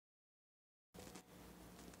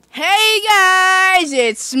Hey guys,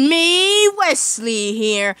 it's me, Wesley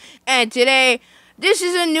here, and today this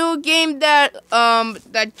is a new game that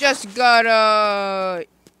just got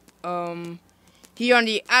here on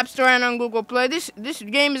the App Store and on Google Play. This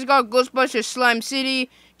game is called Ghostbusters Slime City.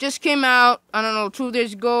 Just came out, I don't know, 2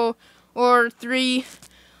 days ago or 3.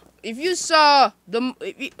 If you saw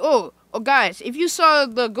guys, if you saw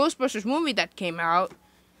the Ghostbusters movie that came out,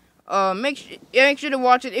 make sure to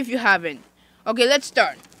watch it if you haven't. Okay, let's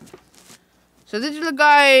start. So this is the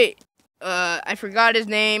guy, I forgot his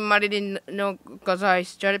name, I didn't know because I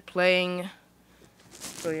started playing.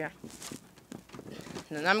 So yeah.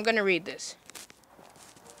 And I'm gonna read this.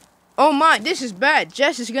 Oh my, this is bad.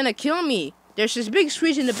 Jess is gonna kill me. There's this big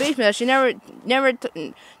switch in the basement that she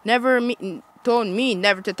told me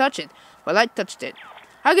never to touch it. But I touched it.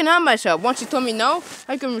 I can help myself. Once she told me no,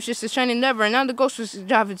 I couldn't resist the shining lever, and now the ghost was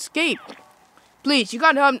have escaped. Please, you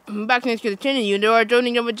gotta help me back next to the tin, you know, I don't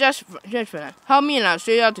need to just for that. Help me and I'll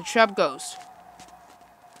show you how to trap ghosts.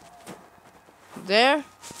 There.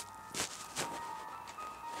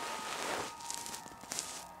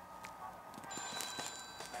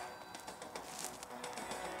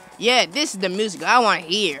 Yeah, this is the music I want to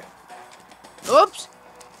hear. Oops.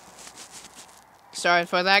 Sorry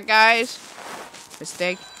for that, guys.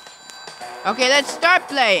 Mistake. Okay, let's start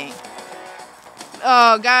playing.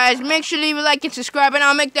 Guys, make sure to leave a like and subscribe, and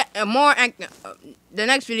I'll make that the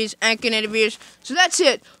next video is akinator videos. So that's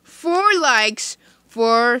it. 4 likes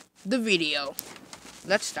for the video.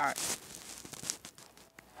 Let's start.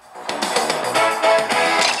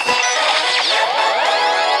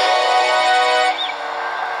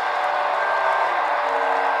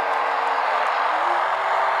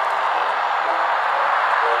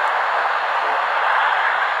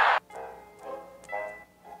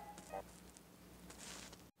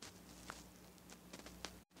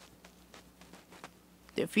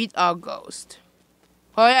 Defeat our ghost.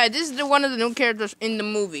 Oh yeah, this is one of the new characters in the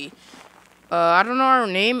movie. I don't know her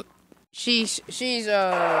name. She's I think.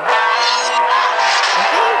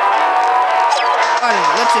 I don't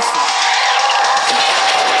know. Let's just see.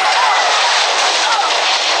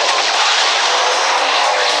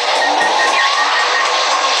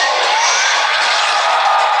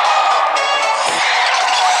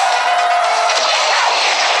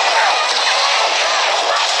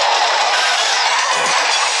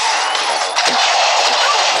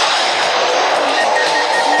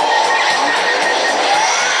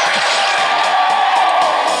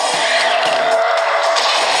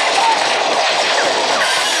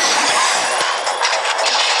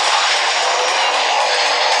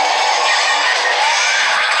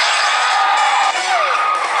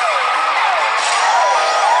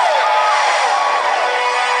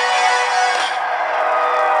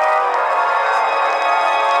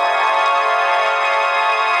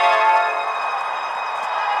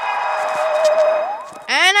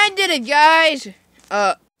 Did it, guys.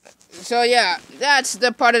 So yeah, that's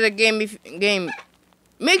the part of the game.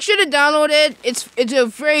 Make sure to download it. It's a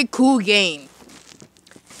very cool game.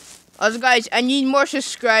 Also, guys, I need more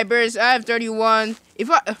subscribers. I have 31.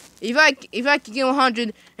 If I can get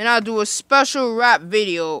 100, and I'll do a special rap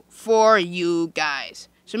video for you guys.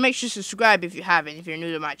 So make sure to subscribe if you haven't. If you're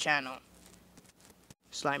new to my channel,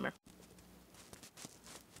 Slimer.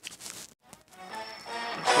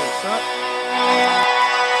 Okay, so.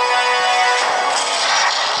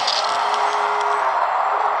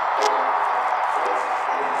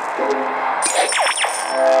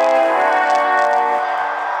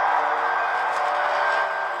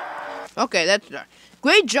 Okay, that's done.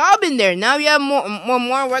 Great job in there. Now we have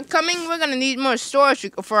more work coming. We're gonna need more storage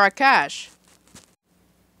for our cash.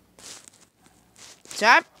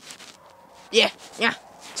 Tap. Yeah.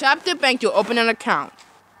 Tap the bank to open an account.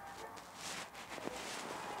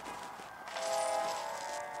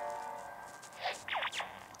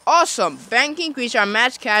 Awesome. Bank increase our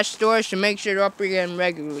max cash storage to make sure to operate them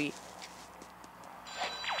regularly.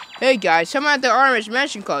 Hey guys, someone at the Orange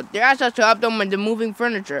Mansion called. They asked us to help them with the moving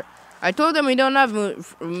furniture. I told them we don't have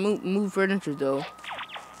move furniture though.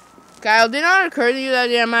 Kyle, did not occur to you that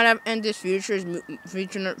they might have end this future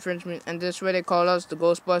infringement, and this way they call us the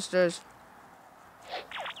Ghostbusters?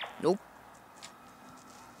 Nope.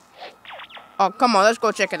 Oh, come on, let's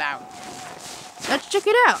go check it out. Let's check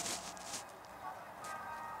it out.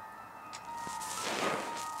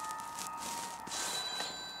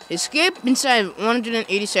 Escape inside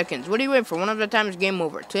 180 seconds. What do you wait for? One of the times game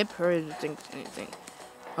over. Tip, hurry to think anything.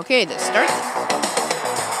 Okay, let's start this.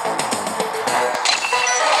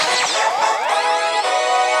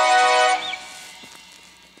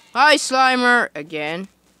 Hi, Slimer, again.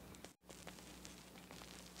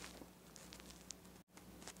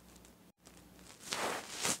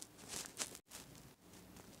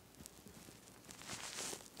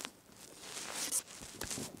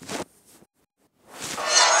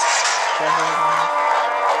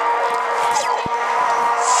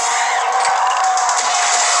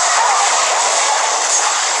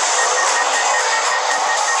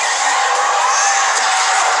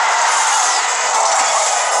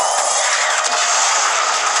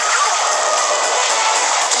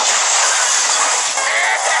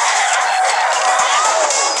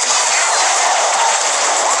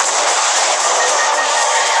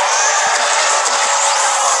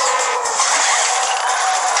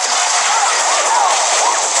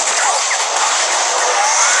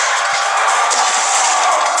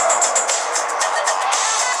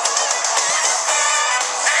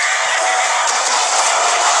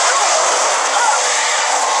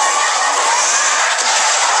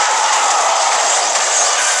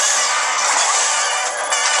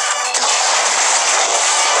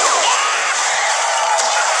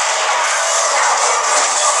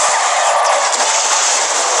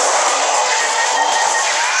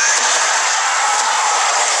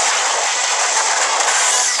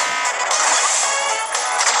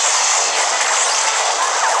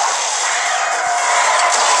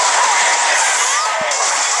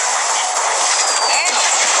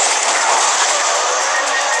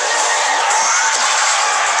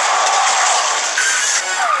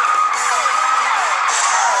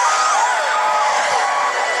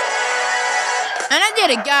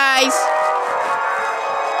 did it, guys.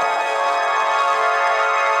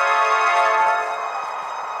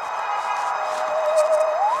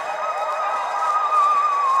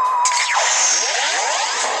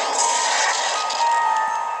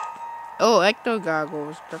 Oh, ecto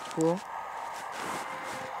goggles. That's cool.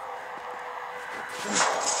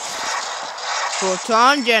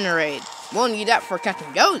 Proton generate. Won't need that for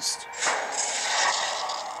catching ghosts.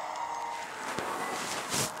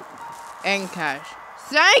 And cash.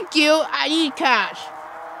 Thank you. I need cash.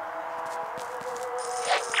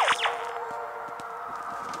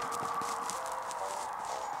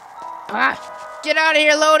 Ah, get out of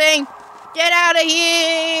here, loading. Get out of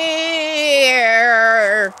here.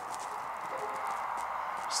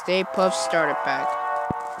 Stay Puft starter pack.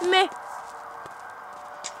 Meh.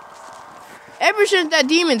 Ever since that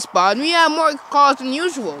demon spawned, we have more calls than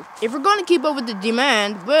usual. If we're going to keep up with the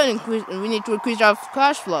demand, we need to increase our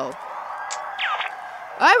cash flow.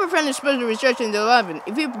 I have a friend who's supposed to research in the 11.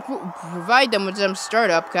 If we provide them with some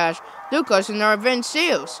startup cash, they'll cut in our event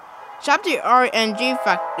sales. Shop the RNG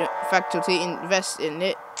faculty, invest in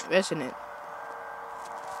it.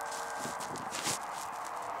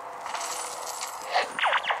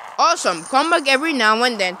 Awesome. Come back every now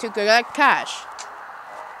and then to collect cash.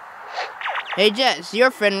 Hey Jess,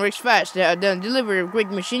 your friend works fast. They'll deliver a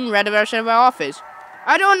quick machine right outside of our office.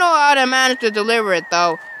 I don't know how to manage to deliver it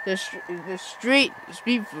though. The street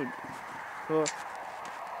food. Oh.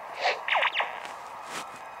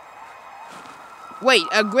 Wait,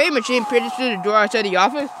 a gray machine peers through the door outside the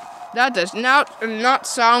office? That does not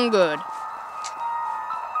sound good.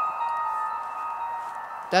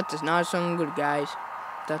 That does not sound good, guys.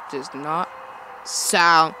 That does not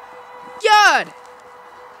sound good.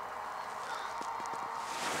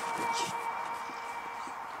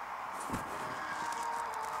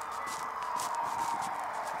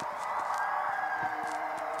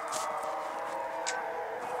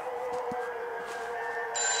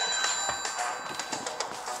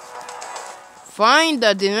 Find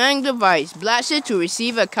the demanding device. Blast it to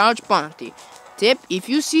receive a couch bounty. Tip, if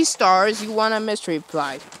you see stars, you want a mystery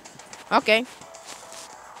prize. Okay.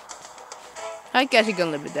 I guess you can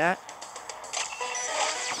live with that.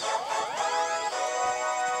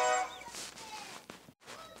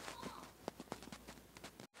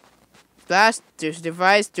 Blast this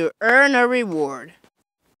device to earn a reward.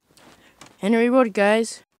 And a reward,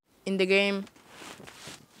 guys, in the game.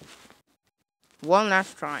 One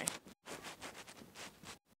last try.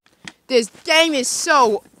 This game is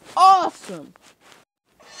so awesome!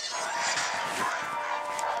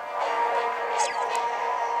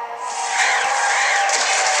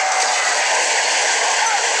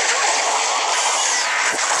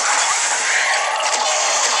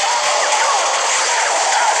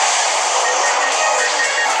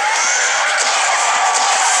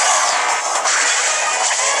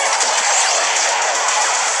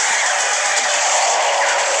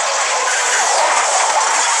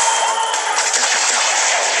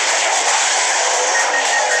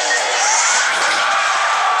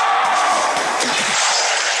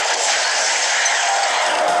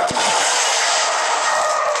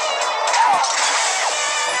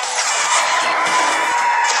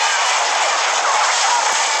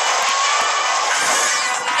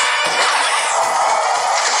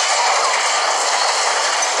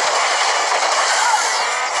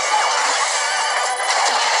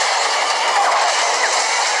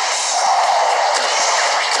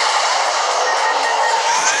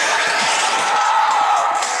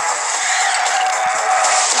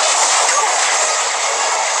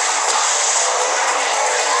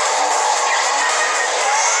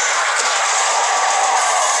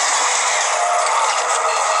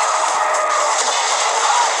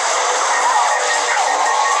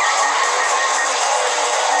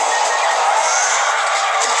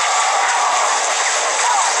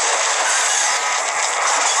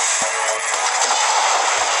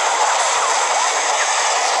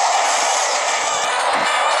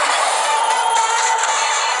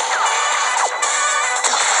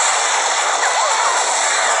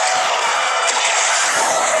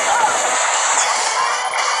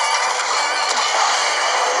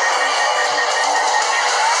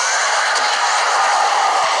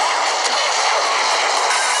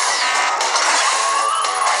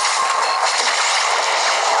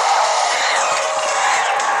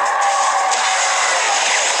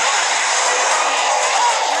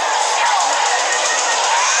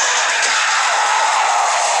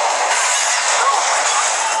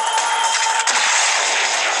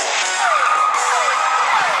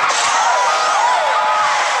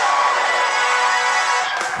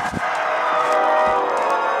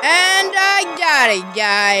 it,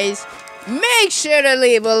 guys. Make sure to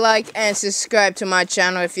leave a like and subscribe to my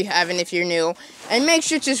channel if you haven't, if you're new. And make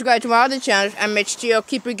sure to subscribe to my other channels. I'm HTO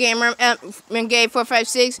Keeper Gamer, Game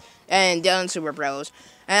 456, and Dylan Super Bros.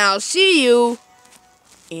 And I'll see you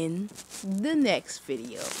in the next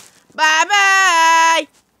video.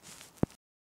 Bye-bye!